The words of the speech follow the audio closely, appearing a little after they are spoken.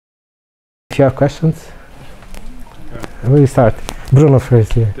if you have questions. Where do we start? Bruno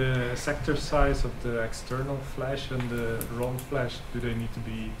first here. The sector size of the external flash and the ROM flash, do they need to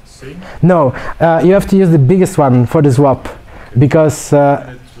be the same? No, you have to use the biggest one for the swap, because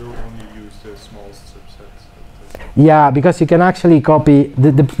and it will only use the smallest subset. yeah, because you can actually copy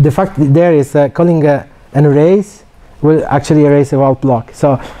the fact that there is calling an erase will actually erase a whole block.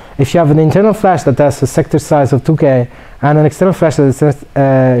 So if you have an internal flash that has a sector size of 2K and an external flash that is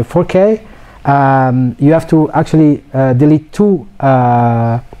 4K, you have to actually delete two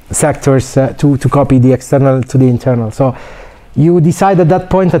sectors to copy the external to the internal. So you decide at that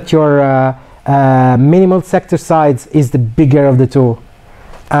point that your minimal sector size is the bigger of the two.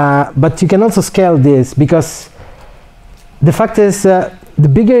 But you can also scale this, because the fact is the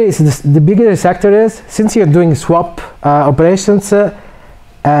bigger the sector is, since you're doing swap operations,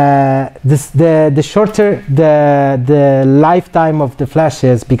 the shorter the lifetime of the flash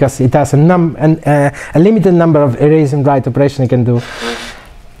is, because it has a limited number of erase and write operation you can do.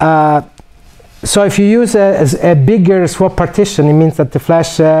 So if you use a bigger swap partition, it means that the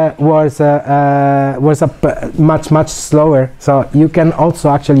flash was up much slower. So you can also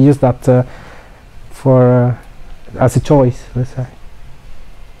actually use that for as a choice, let's say.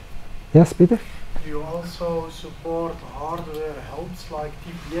 Yes, Peter? Do you also support hardware helps like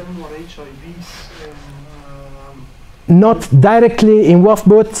TPM or HIVs? Not directly in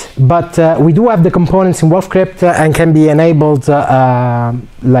wolfBoot, but we do have the components in wolfcrypt and can be enabled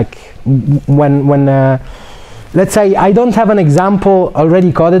like when let's say I don't have an example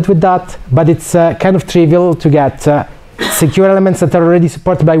already coded with that, but it's kind of trivial to get secure elements that are already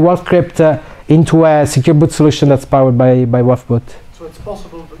supported by wolfcrypt into a secure boot solution that's powered by wolfBoot. So it's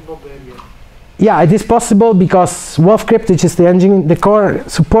possible, but not there yet. Yeah, it is possible, because wolfcrypt, which is the engine, the core,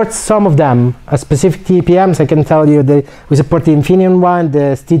 supports some of them. Specific TPMs, I can tell you that we support the Infineon one,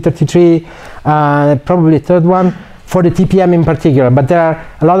 the ST33, probably a third one, for the TPM in particular. But there are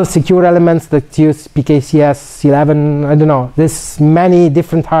a lot of secure elements that use PKCS 11, I don't know. There's many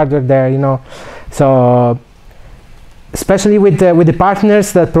different hardware there, you know. So, especially with the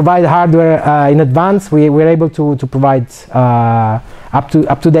partners that provide hardware in advance, we're able to provide up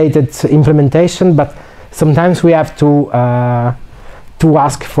to date implementation, but sometimes we have to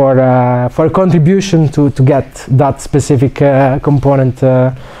ask for a contribution to get that specific component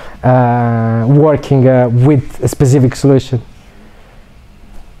working with a specific solution.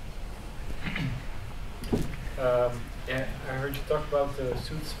 Yeah, I heard you talk about the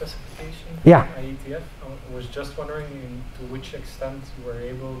suit specification. Yeah. IETF. I was just wondering to which extent you were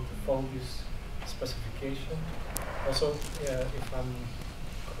able to follow this specification. Also, if I'm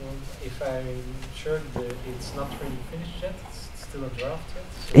sure it's not really finished yet, it's still a draft yet.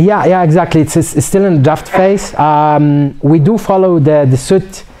 So Yeah, exactly. It's still in the draft phase. We do follow the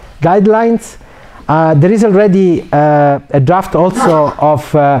suit guidelines. There is already a draft also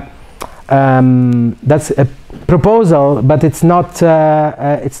of that's a proposal, but it's not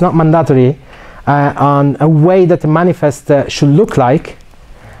mandatory, on a way that the manifest should look like.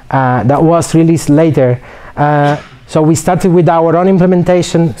 That was released later. So we started with our own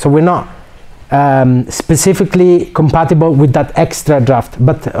implementation, so we're not specifically compatible with that extra draft.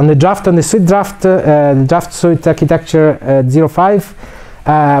 But on the suite draft, the draft suite architecture 05,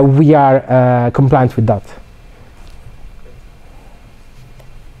 we are compliant with that.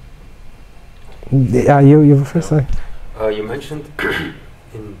 You first. You mentioned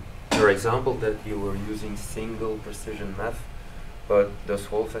in your example that you were using single precision math, but does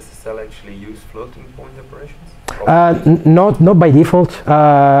WolfSSL actually use floating point operations? Not by default.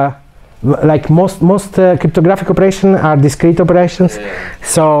 Like most cryptographic operations are discrete operations. Yeah.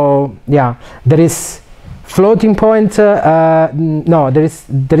 So yeah, there is floating point. No, there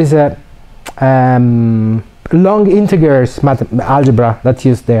is a long integers algebra that's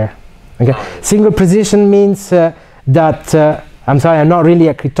used there. Okay, single precision means that I'm sorry, I'm not really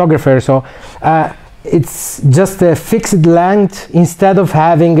a cryptographer, so it's just a fixed length instead of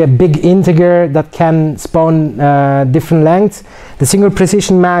having a big integer that can spawn different lengths. The single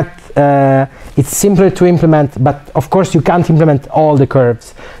precision math, it's simpler to implement, but of course you can't implement all the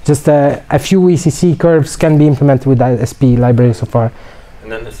curves. Just a few ECC curves can be implemented with the SP library so far.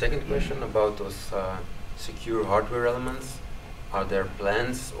 And then the second question about those secure hardware elements. Are there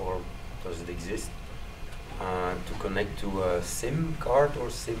plans, or does it exist, to connect to a SIM card or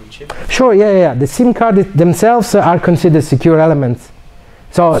SIM chip? Sure, yeah. The SIM card themselves are considered secure elements.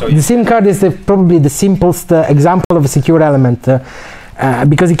 So the SIM card is probably the simplest example of a secure element,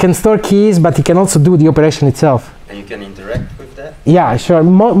 because it can store keys, but it can also do the operation itself. And you can interact with that? Yeah, sure.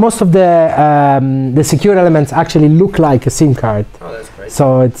 Most of the secure elements actually look like a SIM card. Oh, that's great.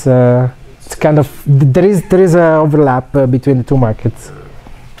 So it's it's kind of there is a overlap between the two markets.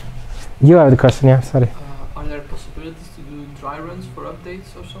 You have the question, yeah? Sorry. Are there possibilities to do dry runs for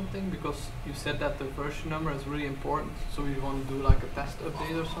updates or something? Because you said that the version number is really important, so you want to do like a test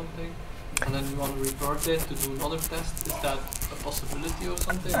update or something, and then you want to revert it to do another test. Is that a possibility or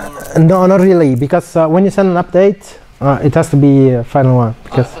something? Or No, not really, because when you send an update, it has to be a final one.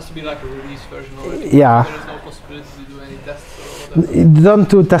 Because it has to be like a release version already. Yeah. There is no possibility to do any tests or whatever. you don't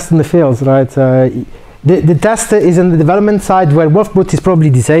do test in the fields, right? The test is in the development side where wolfBoot is probably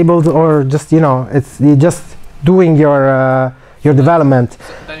disabled, or just you're just doing your development. So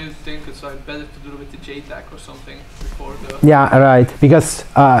then you think it's like better to do it with the JTAG or something before the. Yeah, right. Because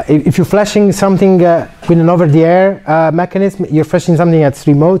if you're flashing something with an over-the-air mechanism, you're flashing something that's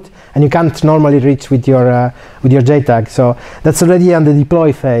remote, and you can't normally reach with your JTAG. So that's already on the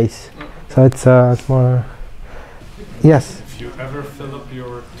deploy phase. So it's more. Yes. If you ever fill up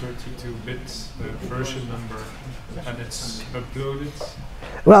your 32-bit version number and it's uploaded,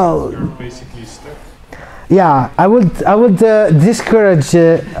 Well, you're basically stuck. yeah, I would discourage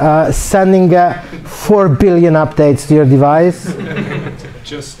sending 4 billion updates to your device.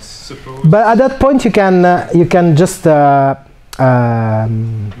 Just suppose But at that point, you can just use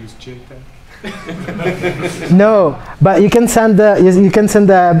JTAG. no. But you can send a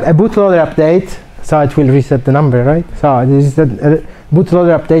bootloader update, so it will reset the number, right? So this is a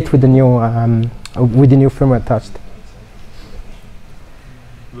bootloader update with the new firmware attached.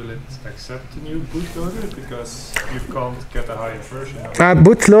 Will it accept the new bootloader because you can't get a higher version of it?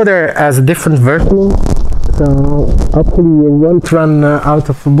 Bootloader has a different version, so hopefully you won't run out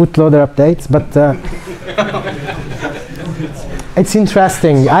of bootloader updates. But it's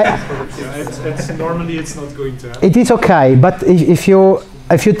interesting. Normally it's not going to happen. It is okay, but if you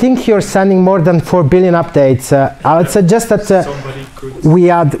think you're sending more than 4 billion updates, I would suggest that Somebody could. we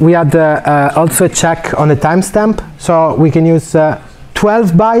had also a check on the timestamp, so we can use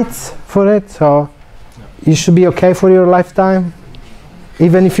 12 bytes for it. So you should be okay for your lifetime,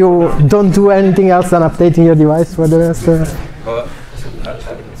 even if you don't do anything else than updating your device for the rest. Well, I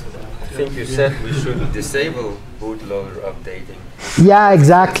think you said we should disable bootloader updating. Yeah,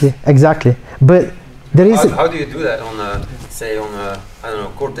 exactly. But there is. How do you do that on a, say, on a, I don't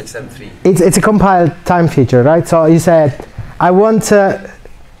know, Cortex M3? It's a compiled time feature, right? So you said, I want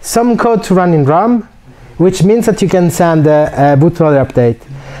some code to run in RAM, which means that you can send a bootloader update.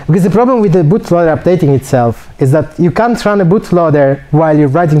 Because the problem with the bootloader updating itself is that you can't run a bootloader while you're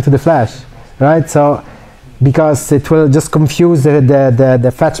writing to the flash, right? So because it will just confuse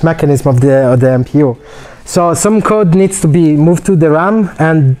the fetch mechanism of the MPU. So some code needs to be moved to the RAM,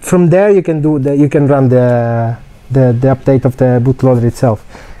 and from there you can run the update of the bootloader itself.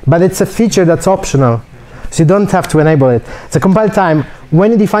 But it's a feature that's optional, so you don't have to enable it. It's a compile time.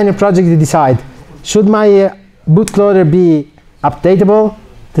 When you define a project, you decide, should my bootloader be updatable?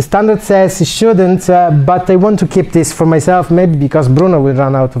 The standard says it shouldn't, but I want to keep this for myself, maybe because Bruno will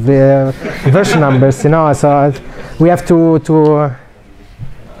run out of the version numbers, so we have to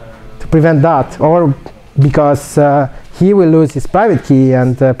prevent that, or because he will lose his private key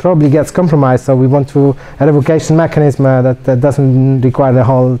and probably gets compromised, so we want a revocation mechanism that doesn't require the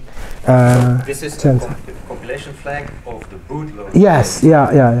whole This is a compilation flag of the bootloader. Yes,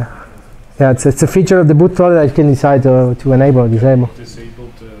 yeah, it's a feature of the bootloader that you can decide to enable or disable.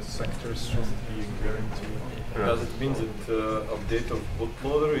 Disabled sectors from being guaranteed. Does it mean that update of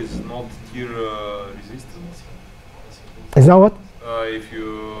bootloader is not tier resistant? Is that what? If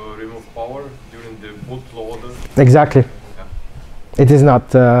you remove power during the bootloader? Exactly. Yeah. It is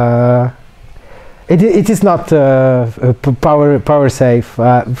not. It is not power safe,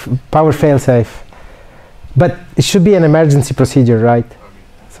 power fail safe. But it should be an emergency procedure, right?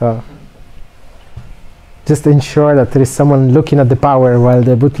 So just ensure that there is someone looking at the power while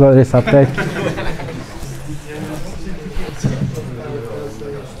the bootloader is updated.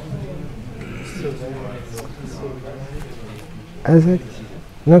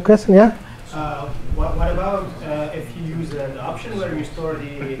 No question, yeah? What about if you use the option where you store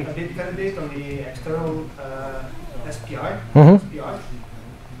the update candidate on the external SPI? SPI?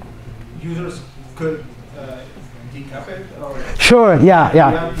 Users could decap it? Or Sure, yeah.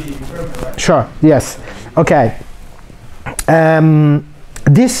 Sure, yes. Okay.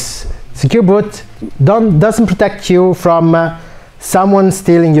 This secure boot doesn't protect you from someone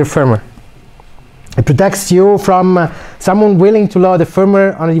stealing your firmware. It protects you from someone willing to load the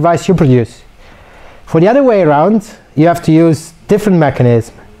firmware on a device you produce. For the other way around, you have to use different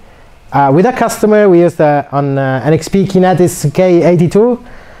mechanism. With a customer, we used on NXP Kinetis K82.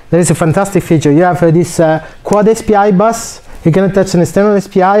 There is a fantastic feature. You have this quad SPI bus. You can attach an external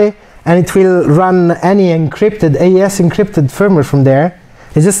SPI, and it will run any encrypted, AES encrypted firmware from there.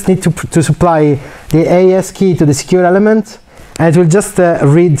 You just need to supply the AES key to the secure element, and it will just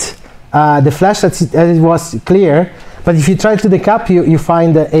read the flash as it was clear. But if you try to decap, you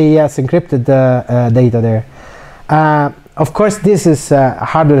find the AES encrypted data there. Of course, this is a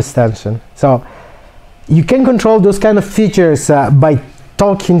hardware extension. So you can control those kind of features by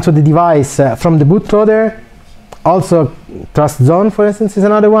talking to the device from the bootloader. Also, trust zone, for instance, is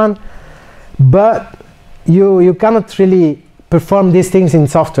another one. But you cannot really perform these things in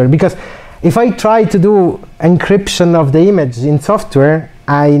software, because if I try to do encryption of the image in software,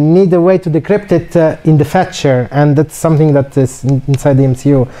 I need a way to decrypt it in the fetcher, and that's something that is inside the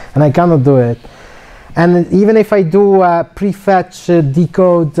MCU, and I cannot do it. And even if I do prefetch,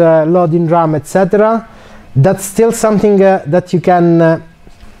 decode, load in RAM, etc., that's still something that you can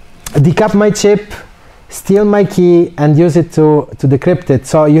decap my chip, steal my key, and use it to decrypt it.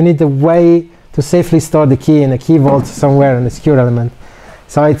 So you need a way to safely store the key in a key vault somewhere in a secure element.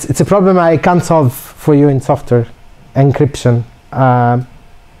 So it's a problem I can't solve for you in software encryption,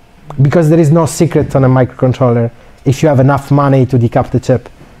 because there is no secret on a microcontroller if you have enough money to decap the chip,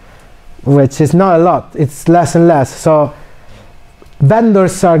 which is not a lot. It's less and less. So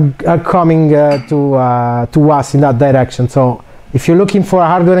vendors are coming to us in that direction. So if you're looking for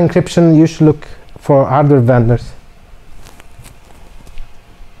hardware encryption, you should look for hardware vendors.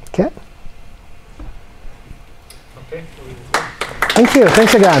 Okay. Okay. Thank you.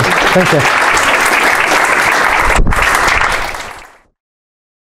 Thanks again. Thank you.